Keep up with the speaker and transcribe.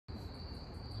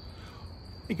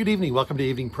Hey, good evening. Welcome to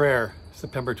Evening Prayer,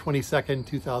 September 22nd,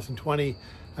 2020.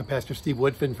 I'm Pastor Steve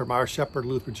Woodfin from Our Shepherd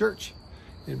Lutheran Church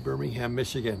in Birmingham,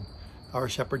 Michigan.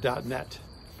 ourshepherd.net.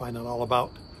 Find out all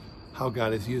about how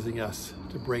God is using us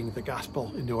to bring the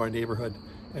gospel into our neighborhood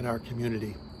and our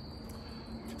community.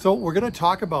 So we're going to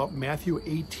talk about Matthew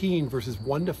 18, verses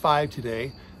 1 to 5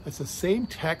 today. It's the same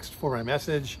text for my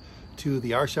message to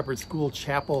the Our Shepherd School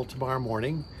Chapel tomorrow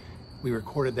morning. We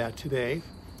recorded that today,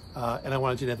 and I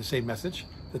wanted you to have the same message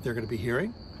that they're going to be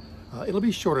hearing. It'll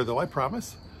be shorter though, I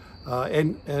promise.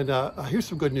 And here's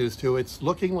some good news too. It's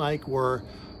looking like we're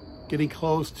getting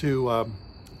close to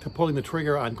pulling the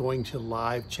trigger on going to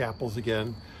live chapels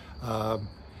again.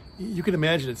 You can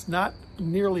imagine it's not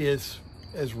nearly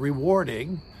as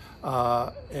rewarding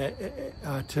to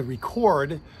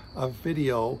record a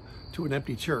video to an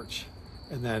empty church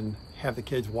and then have the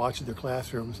kids watch in their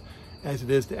classrooms as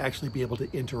it is to actually be able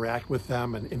to interact with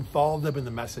them and involve them in the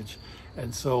message.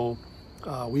 And so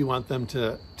we want them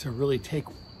to really take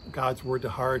God's word to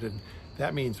heart, and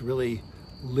that means really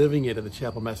living it in the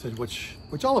chapel message,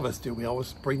 which all of us do. We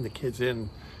always bring the kids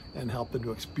in and help them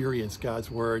to experience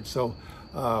God's word. So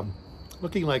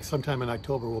looking like sometime in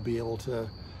October we'll be able to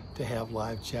have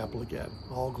live chapel again.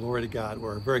 All glory to God.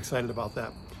 We're very excited about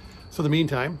that. So in the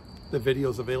meantime, the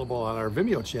video is available on our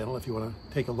Vimeo channel if you want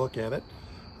to take a look at it.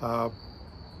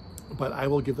 But I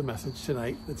will give the message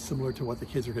tonight that's similar to what the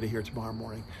kids are going to hear tomorrow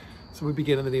morning. So we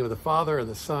begin in the name of the Father, and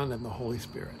the Son, and the Holy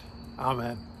Spirit.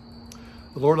 Amen.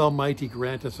 The Lord Almighty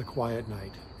grant us a quiet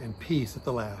night and peace at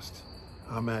the last.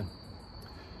 Amen.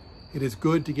 It is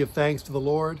good to give thanks to the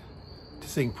Lord, to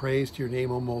sing praise to your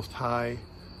name, O Most High,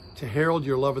 to herald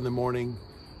your love in the morning,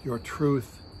 your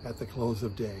truth at the close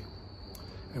of day.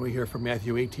 And we hear from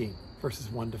Matthew 18, verses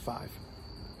 1 to 5.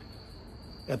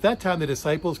 At that time, the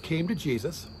disciples came to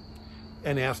Jesus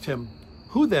and asked him,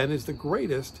 "Who then is the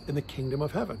greatest in the kingdom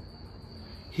of heaven?"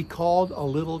 He called a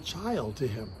little child to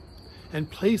him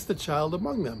and placed the child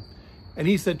among them. And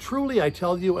he said, "Truly, I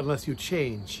tell you, unless you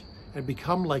change and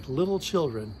become like little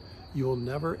children, you will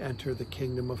never enter the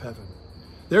kingdom of heaven.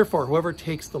 Therefore, whoever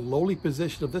takes the lowly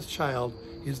position of this child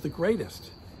is the greatest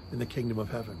in the kingdom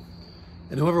of heaven.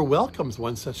 And whoever welcomes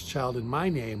one such child in my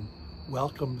name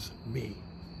welcomes me."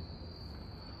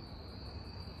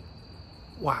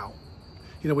 Wow.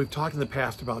 You know, we've talked in the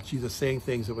past about Jesus saying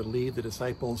things that would leave the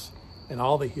disciples and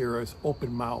all the hearers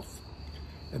open mouth,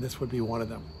 and this would be one of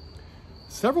them.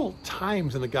 Several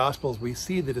times in the Gospels, we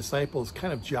see the disciples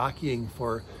kind of jockeying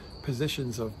for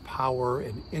positions of power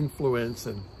and influence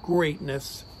and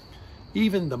greatness.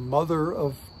 Even the mother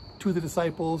of two of the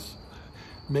disciples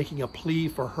making a plea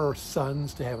for her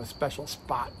sons to have a special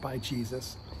spot by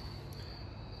Jesus.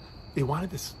 They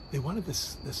wanted this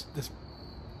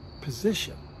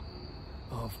position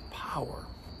of power.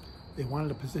 They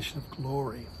wanted a position of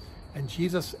glory. And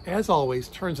Jesus, as always,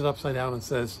 turns it upside down and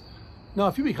says, no,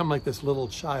 if you become like this little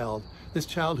child, this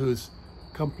child who's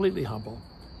completely humble,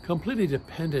 completely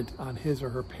dependent on his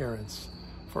or her parents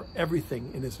for everything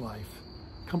in his life,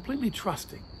 completely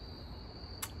trusting,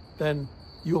 then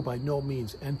you will by no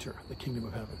means enter the kingdom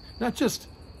of heaven. Not just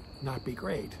not be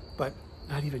great, but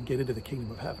not even get into the kingdom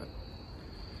of heaven.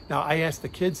 Now, I asked the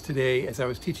kids today, as I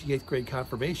was teaching 8th grade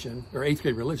confirmation, or 8th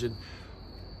grade religion,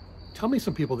 tell me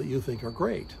some people that you think are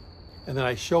great. And then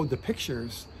I showed the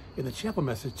pictures in the chapel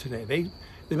message today.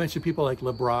 They mentioned people like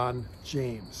LeBron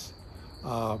James,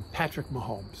 Patrick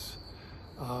Mahomes,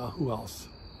 who else?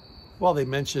 Well, they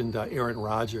mentioned Aaron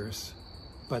Rodgers,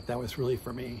 but that was really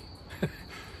for me.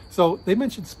 So they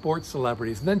mentioned sports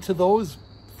celebrities. And then to those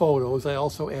photos, I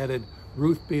also added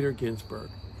Ruth Bader Ginsburg.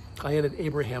 I added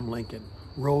Abraham Lincoln,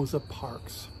 Rosa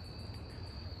Parks.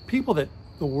 People that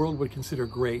the world would consider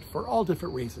great for all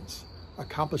different reasons.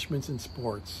 Accomplishments in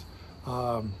sports,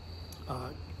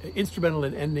 instrumental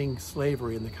in ending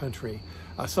slavery in the country,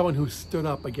 someone who stood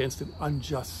up against an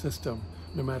unjust system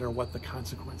no matter what the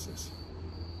consequences.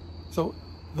 So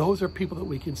those are people that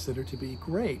we consider to be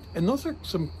great. And those are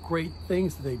some great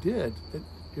things that they did that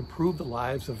improved the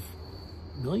lives of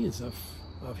millions of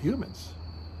humans.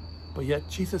 But yet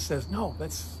Jesus says, no,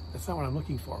 that's not what I'm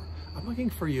looking for. I'm looking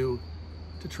for you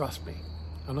to trust me.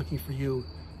 I'm looking for you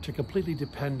to completely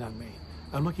depend on me.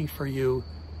 I'm looking for you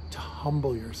to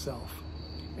humble yourself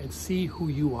and see who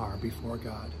you are before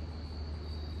God.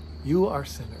 You are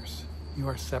sinners. You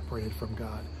are separated from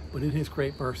God. But in his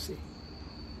great mercy,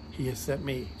 he has sent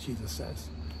me, Jesus says,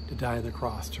 to die on the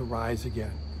cross, to rise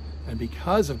again. And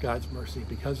because of God's mercy,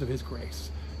 because of his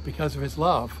grace, because of his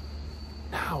love,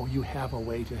 now you have a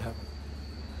way to heaven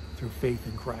through faith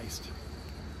in Christ.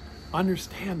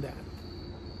 Understand that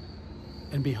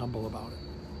and be humble about it.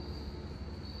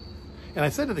 And I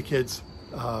said to the kids,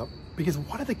 because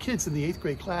one of the kids in the 8th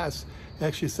grade class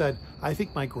actually said, I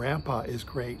think my grandpa is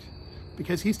great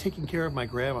because he's taking care of my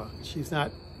grandma. She's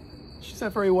not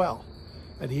very well.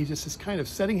 And he just is kind of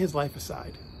setting his life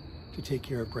aside to take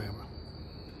care of grandma.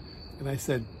 And I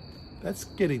said, that's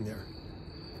getting there.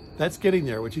 That's getting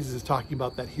there, when Jesus is talking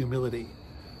about that humility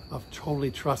of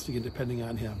totally trusting and depending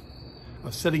on him,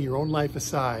 of setting your own life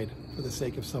aside for the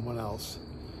sake of someone else.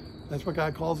 That's what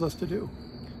God calls us to do,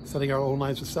 setting our own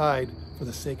lives aside for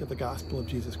the sake of the gospel of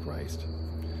Jesus Christ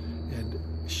and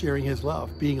sharing his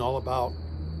love, being all about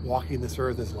walking this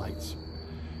earth as lights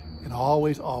and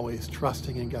always, always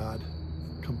trusting in God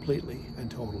completely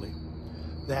and totally.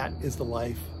 That is the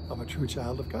life of a true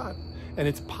child of God. And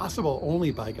it's possible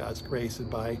only by God's grace and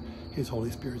by his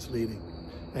Holy Spirit's leading.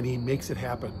 And he makes it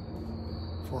happen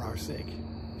for our sake.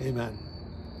 Amen.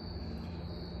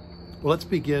 Well, let's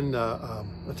begin a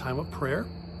time of prayer.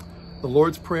 The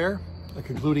Lord's Prayer, a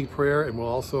concluding prayer, and we'll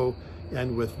also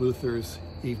end with Luther's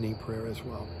evening prayer as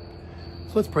well.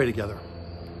 So let's pray together.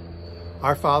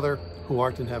 Our Father, who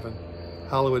art in heaven,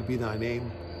 hallowed be thy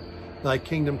name. Thy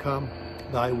kingdom come,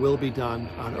 thy will be done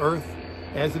on earth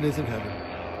as it is in heaven.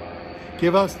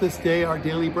 Give us this day our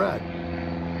daily bread,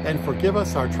 and forgive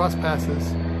us our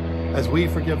trespasses, as we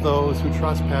forgive those who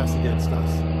trespass against us.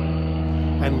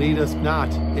 And lead us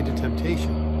not into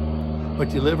temptation, but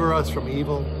deliver us from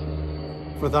evil.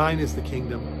 For thine is the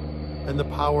kingdom, and the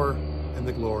power, and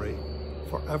the glory,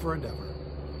 forever and ever.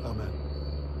 Amen.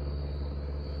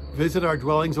 Visit our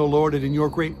dwellings, O Lord, and in your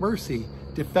great mercy,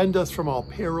 defend us from all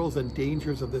perils and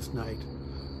dangers of this night,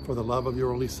 for the love of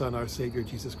your only Son, our Savior,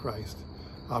 Jesus Christ.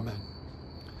 Amen.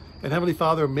 And Heavenly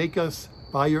Father, make us,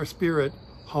 by your Spirit,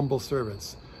 humble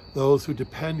servants, those who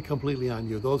depend completely on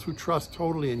you, those who trust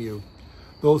totally in you,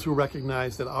 those who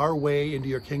recognize that our way into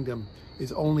your kingdom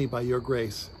is only by your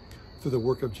grace, through the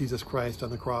work of Jesus Christ on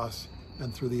the cross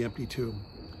and through the empty tomb.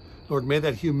 Lord, may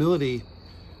that humility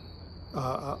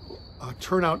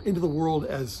turn out into the world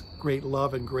as great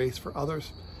love and grace for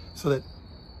others, so that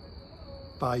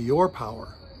by your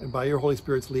power and by your Holy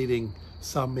Spirit's leading,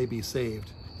 some may be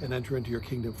saved and enter into your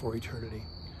kingdom for eternity.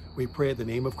 We pray in the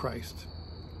name of Christ.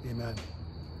 Amen.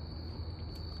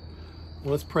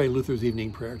 Well, let's pray Luther's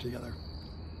evening prayer together.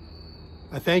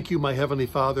 I thank you, my Heavenly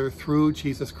Father, through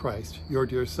Jesus Christ, your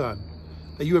dear Son,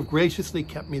 that you have graciously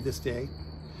kept me this day.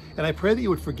 And I pray that you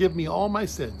would forgive me all my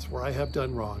sins where I have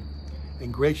done wrong,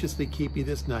 and graciously keep me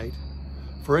this night.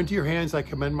 For into your hands I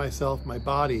commend myself, my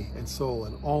body and soul,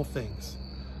 and all things.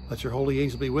 Let your holy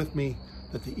angel be with me,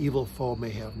 that the evil foe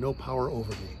may have no power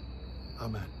over me.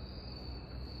 Amen.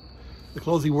 The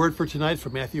closing word for tonight is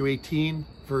from Matthew 18,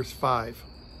 verse 5.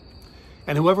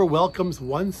 And whoever welcomes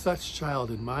one such child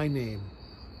in my name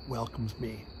welcomes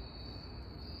me.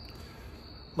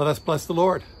 Let us bless the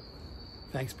Lord.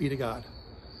 Thanks be to God.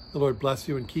 The Lord bless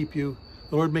you and keep you.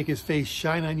 The Lord make his face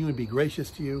shine on you and be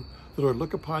gracious to you. The Lord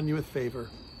look upon you with favor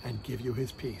and give you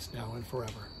his peace now and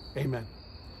forever. Amen.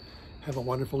 Have a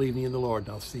wonderful evening in the Lord,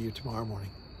 and I'll see you tomorrow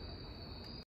morning.